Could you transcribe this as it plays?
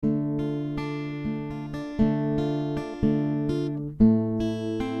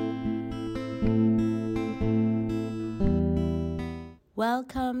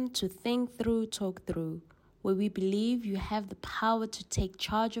Welcome to Think Through, Talk Through, where we believe you have the power to take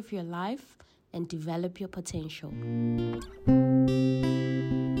charge of your life and develop your potential.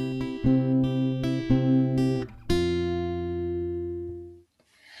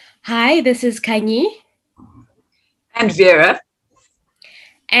 Hi, this is Kanye. And Vera.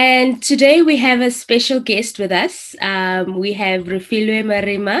 And today we have a special guest with us. We have Refilwe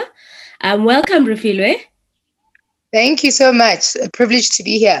Marima. Welcome, Refilwe. Thank you so much. A privilege to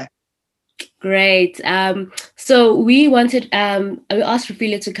be here. Great. So we wanted, we asked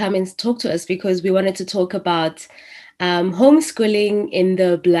Refilwe to come and talk to us because we wanted to talk about homeschooling in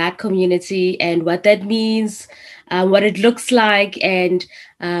the Black community and what that means, what it looks like. And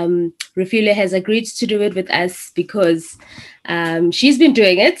Refilwe has agreed to do it with us because she's been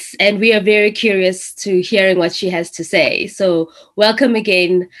doing it and we are very curious to hearing what she has to say. So welcome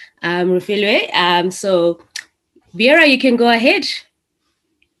again, Refilwe. So Vera, you can go ahead.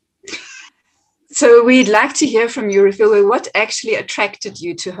 So we'd like to hear from you, Refilwe. What actually attracted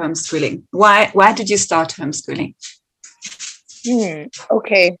you to homeschooling? Why did you start homeschooling?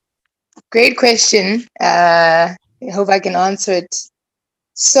 Okay, great question. I hope I can answer it.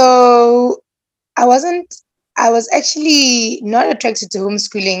 So I was actually not attracted to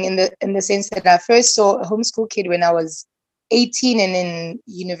homeschooling in the sense that I first saw a homeschool kid when I was 18 and in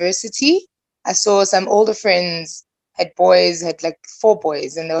university. I saw some older friends had like 4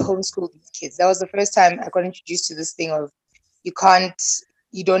 boys and they were homeschooled these kids. That was the first time I got introduced to this thing of you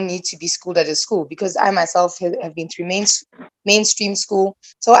don't need to be schooled at a school, because I myself have been through mainstream school.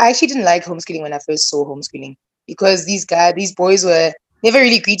 So I actually didn't like homeschooling when I first saw homeschooling, because these boys were never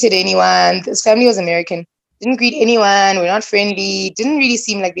really greeted anyone. This family was American, didn't greet anyone, were not friendly, didn't really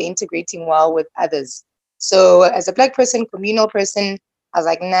seem like they're integrating well with others. So as a Black person, communal person, I was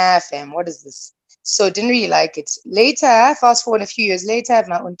like, nah, fam, what is this? So didn't really like it. Later, fast forward a few years later, I have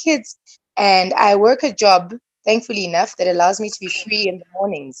my own kids and I work a job, thankfully enough, that allows me to be free in the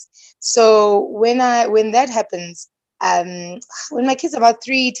mornings. So when that happens, when my kids are about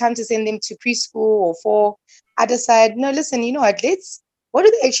 3, time to send them to preschool or 4, I decide, no, listen, you know what do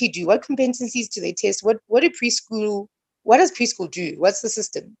they actually do? What competencies do they test? What does preschool do? What's the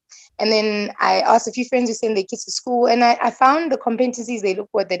system? And then I asked a few friends who send their kids to school, and I found the competencies they look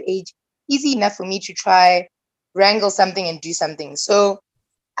for at that age easy enough for me to try wrangle something and do something. So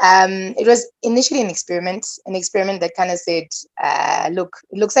it was initially an experiment that kind of said, look,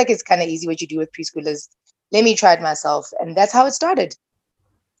 it looks like it's kind of easy what you do with preschoolers. Let me try it myself. And that's how it started.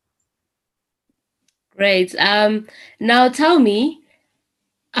 Great. Now tell me,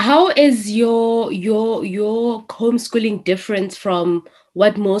 how is your homeschooling different from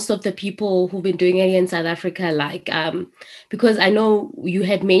what most of the people who've been doing it in South Africa like? Because I know you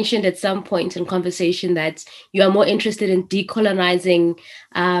had mentioned at some point in conversation that you are more interested in decolonizing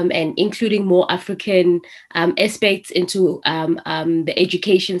and including more African aspects into the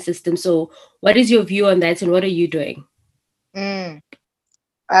education system. So what is your view on that and what are you doing?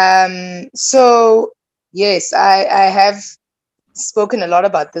 So yes, I have spoken a lot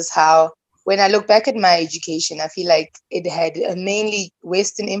about this, how when I look back at my education, I feel like it had a mainly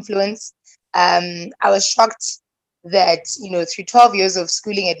Western influence. I was shocked that, through 12 years of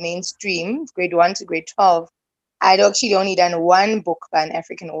schooling at mainstream, grade 1 to grade 12, I'd actually only done one book by an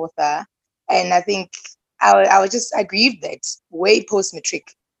African author. And I think I was just aggrieved that way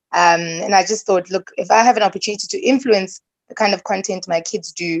post-matric. And I just thought, look, if I have an opportunity to influence the kind of content my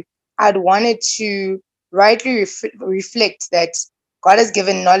kids do, I'd want it to rightly reflect that God has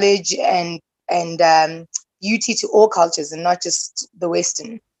given knowledge and beauty to all cultures and not just the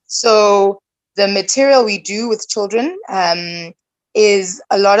Western. So the material we do with children is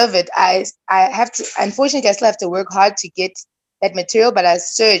a lot of it. I have to, unfortunately, I still have to work hard to get that material, but I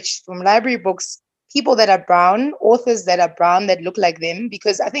search from library books, people that are brown, authors that are brown that look like them,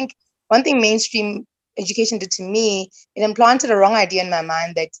 because I think one thing mainstream education did to me, it implanted a wrong idea in my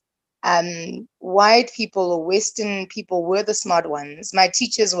mind that white people or Western people were the smart ones. My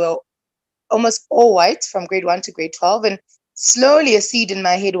teachers were almost all white from grade 1 to grade 12. And slowly a seed in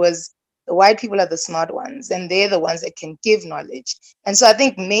my head was the white people are the smart ones and they're the ones that can give knowledge. And so I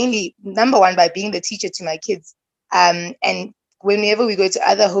think mainly, number one, by being the teacher to my kids. And whenever we go to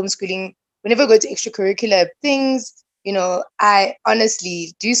other homeschooling, whenever we go to extracurricular things, I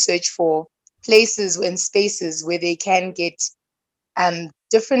honestly do search for places and spaces where they can get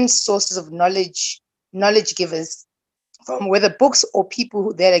different sources of knowledge givers, from whether books or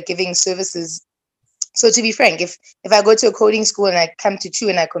people that are giving services. So to be frank, if I go to a coding school and I come to 2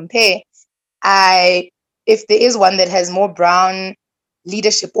 and I compare, if there is one that has more brown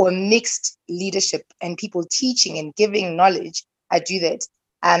leadership or mixed leadership and people teaching and giving knowledge, I do that.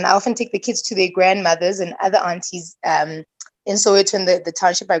 I often take the kids to their grandmothers and other aunties in Soweto, in the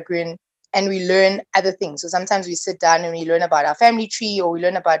township I grew in, and we learn other things. So sometimes we sit down and we learn about our family tree, or we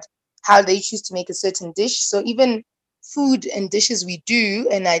learn about how they choose to make a certain dish. So even food and dishes we do,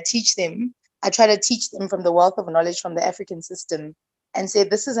 and I teach them, I try to teach them from the wealth of knowledge from the African system and say,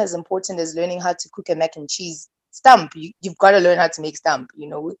 this is as important as learning how to cook a mac and cheese stump. You've got to learn how to make stump,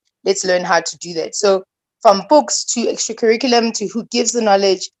 let's learn how to do that. So from books to extracurriculum to who gives the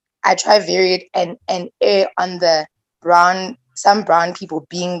knowledge, I try vary it and err on the some brown people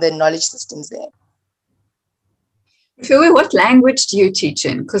being the knowledge systems there. Phil, what language do you teach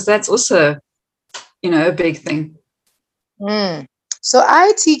in? Because that's also, a big thing. So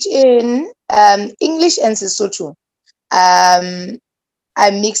I teach in English and Sesotho. I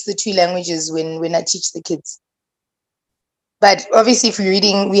mix the two languages when I teach the kids. But obviously, if you're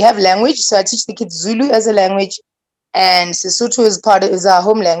reading, we have language. So I teach the kids Zulu as a language, and Sesotho is our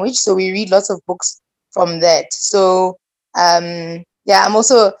home language. So we read lots of books from that. So I'm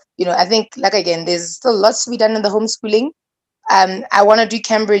also, I think, like, again, there's still lots to be done in the homeschooling. I want to do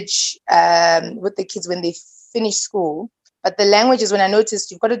Cambridge with the kids when they finish school. But the languages, when I noticed,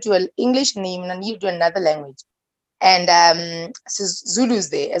 you've got to do English and then you need to do another language. And so Zulu's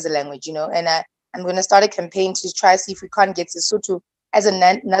there as a language, and I'm going to start a campaign to try see if we can't get Sesotho as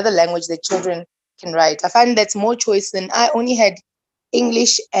another language that children can write. I find that's more choice than I only had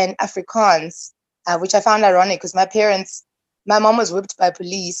English and Afrikaans, which I found ironic because my mom was whipped by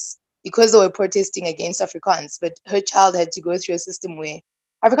police because they were protesting against Afrikaans, but her child had to go through a system where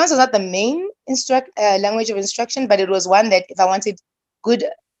Afrikaans was not the main language of instruction, but it was one that if I wanted good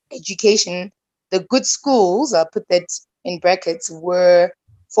education, the good schools, I'll put that in brackets, were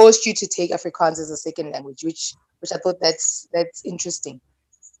forced you to take Afrikaans as a second language, which I thought that's interesting.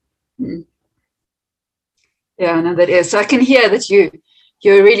 Mm. Yeah, no, that is. So I can hear that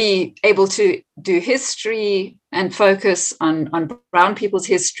you're really able to do history and focus on brown people's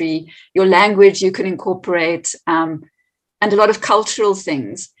history. Your language you can incorporate, and a lot of cultural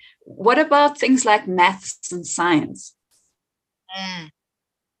things. What about things like maths and science?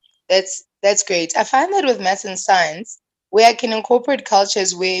 That's great. I find that with maths and science, where I can incorporate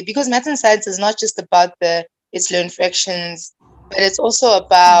cultures because maths and science is not just about it's learned fractions, but it's also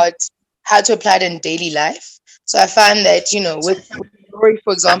about how to apply it in daily life. So I find that, with Rory,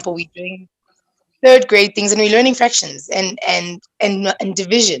 for example, we're doing third grade things and we're learning fractions and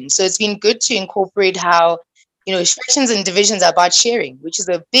division. So it's been good to incorporate how, fractions and divisions are about sharing, which is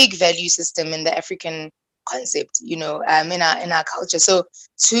a big value system in the African concept, in our culture. So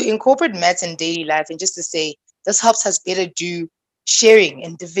to incorporate maths in daily life and just to say, this helps us better do sharing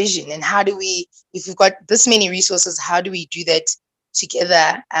and division. And how do we, if we've got this many resources, how do we do that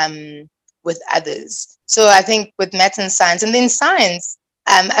together with others? So I think with maths and science, and then science,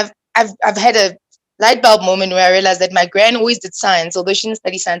 I've had a light bulb moment where I realized that my gran always did science, although she didn't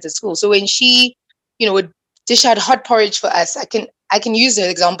study science at school. So when she, would dish out hot porridge for us, I can use the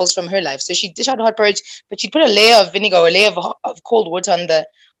examples from her life. So she'd dish out hot porridge, but she'd put a layer of vinegar or a layer of cold water on the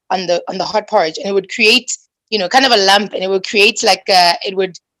hot porridge, and it would create, kind of a lump, and it would create it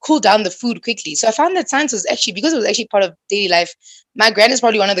would cool down the food quickly. So I found that science was actually, because it was actually part of daily life, my gran is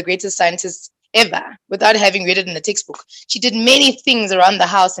probably one of the greatest scientists ever without having read it in a textbook. She did many things around the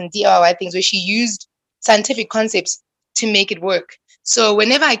house and DIY things where she used scientific concepts to make it work. So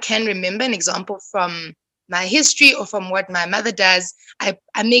whenever I can remember an example from my history or from what my mother does, I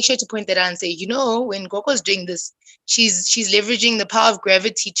make sure to point that out and say, when Gogo's doing this, she's leveraging the power of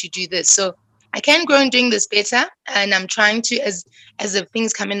gravity to do this. So I can grow in doing this better, and I'm trying to as the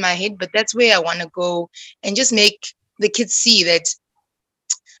things come in my head, but that's where I want to go and just make the kids see that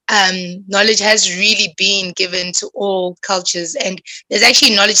knowledge has really been given to all cultures, and there's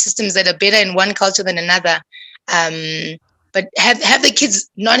actually knowledge systems that are better in one culture than another. But have the kids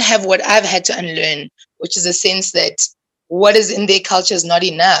not have what I've had to unlearn, which is a sense that what is in their culture is not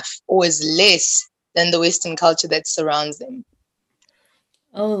enough or is less than the Western culture that surrounds them.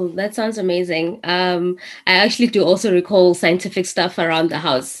 Oh, that sounds amazing. I actually do also recall scientific stuff around the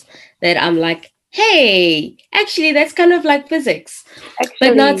house that I'm like, hey, actually, that's kind of like physics.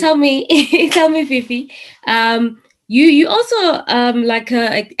 But now tell me, Fifi, you also like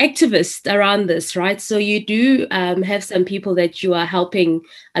an activist around this, right? So you do have some people that you are helping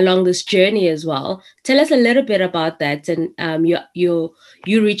along this journey as well. Tell us a little bit about that, and you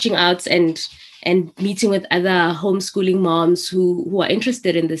reaching out and meeting with other homeschooling moms who are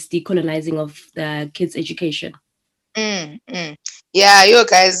interested in this decolonizing of the kids' education. Yeah,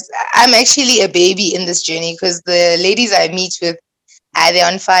 guys, I'm actually a baby in this journey because the ladies I meet with, they're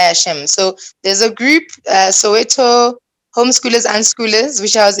on fire, Shem. So there's a group, Soweto homeschoolers, unschoolers,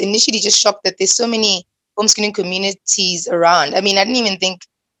 which I was initially just shocked that there's so many homeschooling communities around. I mean, I didn't even think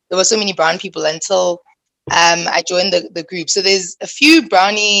there were so many brown people until I joined the group. So there's a few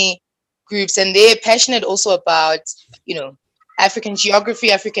brownie groups, and they're passionate also about, African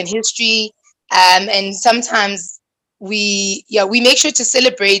geography, African history, and sometimes we make sure to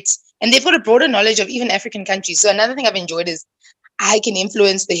celebrate, and they've got a broader knowledge of even African countries. So another thing I've enjoyed is I can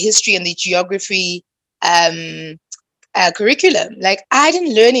influence the history and the geography curriculum. Like, I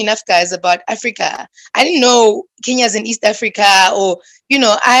didn't learn enough, guys, about Africa. I didn't know Kenya's in East Africa, or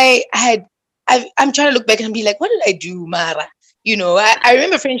I'm trying to look back and be like, what did I do, Mara? I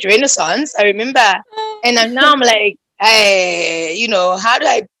remember French Renaissance. I remember, and now I'm like, how do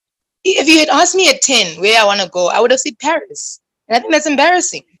I? If you had asked me at 10 where I want to go, I would have said Paris. And I think that's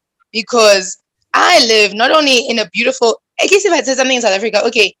embarrassing, because I live not only in a beautiful, I guess if I said something in South Africa,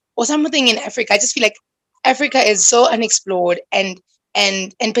 okay, or something in Africa, I just feel like Africa is so unexplored, and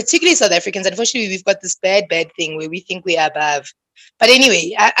particularly South Africans, unfortunately, we've got this bad thing where we think we are above. But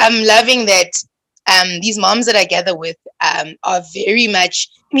anyway, I'm loving that these moms that I gather with are very much,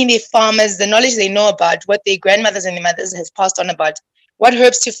 they're farmers. The knowledge they know about what their grandmothers and their mothers has passed on about what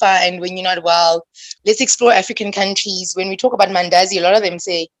herbs to find when you're not well. Let's explore African countries. When we talk about mandazi, a lot of them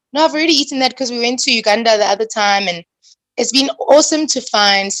say, no, I've already eaten that because we went to Uganda the other time. And it's been awesome to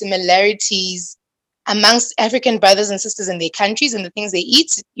find similarities amongst African brothers and sisters in their countries and the things they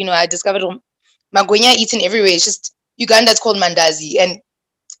eat. I discovered magonya eaten everywhere. It's just Uganda, it's called mandazi, and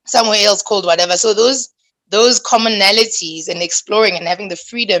somewhere else called whatever. So those commonalities, and exploring and having the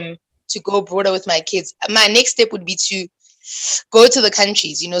freedom to go broader with my kids. My next step would be to go to the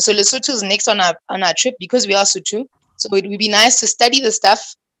countries, So Lesotho is next on our trip, because we are Sotho. So it would be nice to study the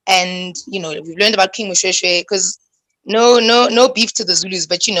stuff, and we've learned about King Moshoeshoe, because no beef to the Zulus,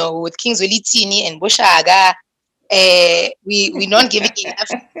 but with King Zwelithini and Boshaga, we're not giving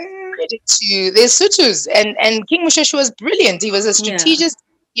enough credit to the Sothos. And King Moshoeshoe was brilliant. He was a strategist. Yeah.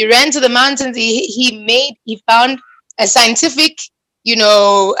 He ran to the mountains. He found a scientific,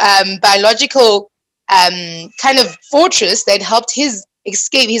 biological kind of fortress that helped his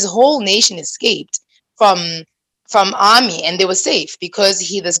escape. His whole nation escaped from army, and they were safe because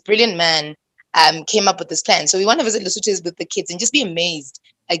this brilliant man came up with this plan. So we want to visit Lesotho with the kids and just be amazed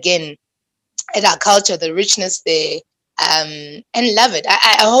again at our culture, the richness there, and love it.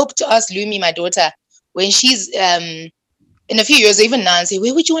 I hope to ask Lumi, my daughter, when she's in a few years, or even now, and say,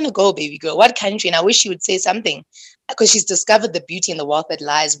 where would you want to go, baby girl? What country? And I wish she would say something, because she's discovered the beauty and the wealth that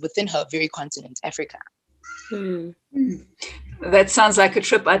lies within her very continent, Africa. That sounds like a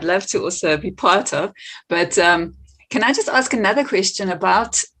trip I'd love to also be part of. But can I just ask another question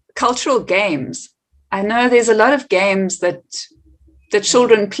about cultural games? I know there's a lot of games that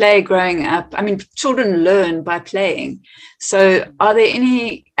children play growing up. Children learn by playing. So are there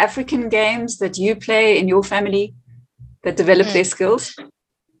any African games that you play in your family that develop their skills?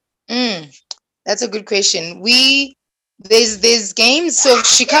 That's a good question. There's games. So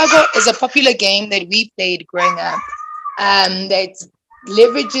Chicago is a popular game that we played growing up. That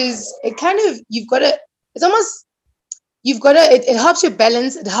leverages it. It helps your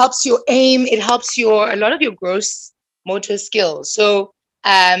balance. It helps your aim. It helps a lot of your gross motor skills. So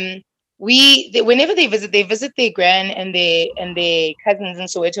whenever they visit their gran and their cousins in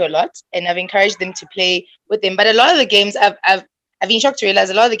Soweto a lot, and I've encouraged them to play with them. But a lot of the games I've been shocked to realize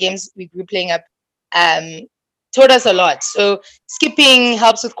a lot of the games we grew playing up taught us a lot. So skipping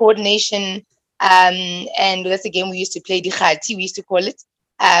helps with coordination, and that's a game we used to play. Dikhati, we used to call it.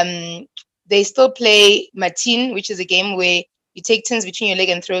 They still play Matin, which is a game where you take turns between your leg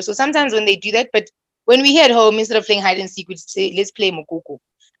and throw. So sometimes when they do that, but when we here at home, instead of playing hide and seek, we'd say, let's play Mokoko,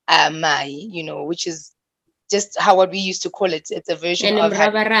 which is just what we used to call it. It's a version of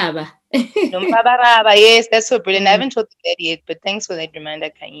Raba. Yes, that's so brilliant. I haven't taught that yet, but thanks for that reminder,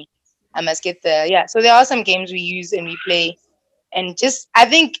 Kanye. I must get so there are some games we use and we play, and I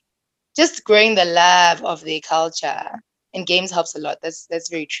think just growing the love of their culture and games helps a lot. That's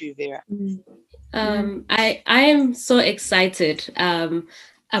very true, Vera. I am so excited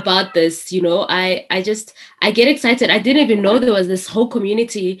about this. I get excited. I didn't even know there was this whole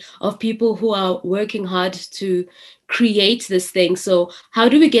community of people who are working hard to create this thing. So how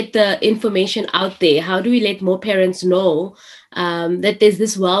do we get the information out there? How do we let more parents know that there's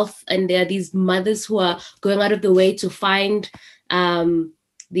this wealth, and there are these mothers who are going out of the way to find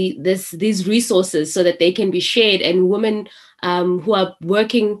these resources so that they can be shared, and women who are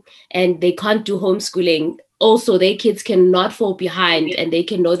working and they can't do homeschooling, also their kids cannot fall behind, and they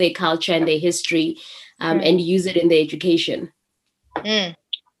can know their culture and their history and use it in their education.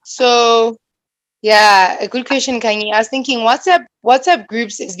 So Yeah, a good question, Kangi. I was thinking WhatsApp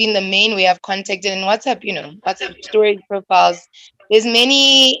groups has been the main way I've contacted, and WhatsApp, WhatsApp storage profiles. There's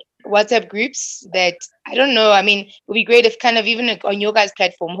many WhatsApp groups that I don't know. I mean, it would be great if kind of even on your guys'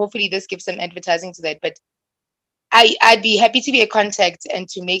 platform, hopefully this gives some advertising to that. But I'd be happy to be a contact and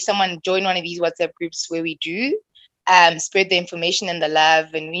to make someone join one of these WhatsApp groups where we do spread the information and the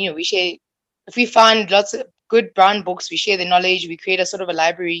love, and we share. If we find lots of good brown books, we share the knowledge. We create a sort of a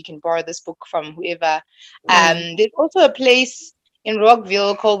library. You can borrow this book from whoever. There's also a place in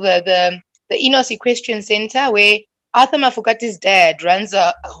Rockville called the Enos Equestrian Center where Arthur Mafukati's dad runs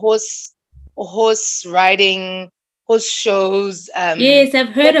a horse riding horse shows. Yes, I've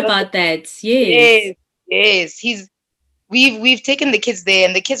heard about that. Yes. Yes. We've taken the kids there,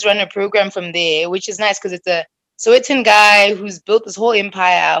 and the kids run a program from there, which is nice because it's a Sowetan guy who's built this whole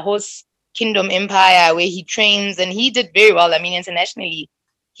empire, horse kingdom empire, where he trains, and he did very well. I mean, internationally,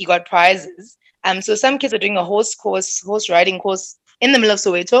 he got prizes. So some kids are doing a horse riding course in the middle of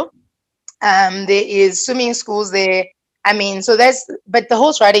Soweto. There is swimming schools there. I mean, but the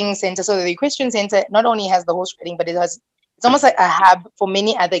horse riding center, so the equestrian center not only has the horse riding, but it's almost like a hub for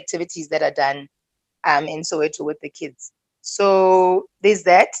many other activities that are done in Soweto with the kids. So there's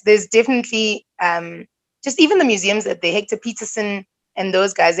that. There's definitely just even the museums at the Hector Peterson and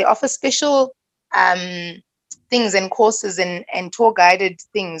those guys, they offer special things and courses and tour guided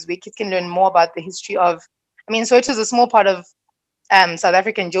things where kids can learn more about the history of, I mean, Soweto is a small part of South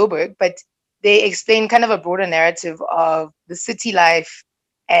African Joburg, but they explain kind of a broader narrative of the city life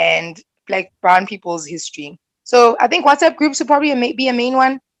and Black brown people's history. So I think WhatsApp groups would probably be a main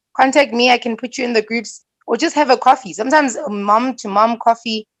one. Contact me, I can put you in the groups, or just have a coffee. Sometimes a mom to mom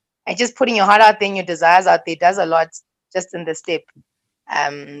coffee and just putting your heart out there and your desires out there does a lot just in the step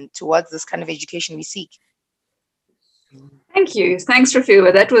towards this kind of education we seek. Thank you. Thanks,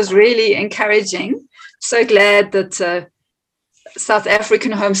 Refiloe. That was really encouraging. So glad that South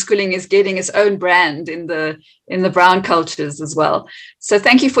African homeschooling is getting its own brand in the brown cultures as well. So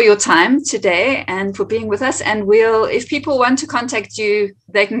thank you for your time today and for being with us. And if people want to contact you,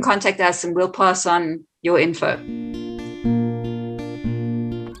 they can contact us and we'll pass on your info.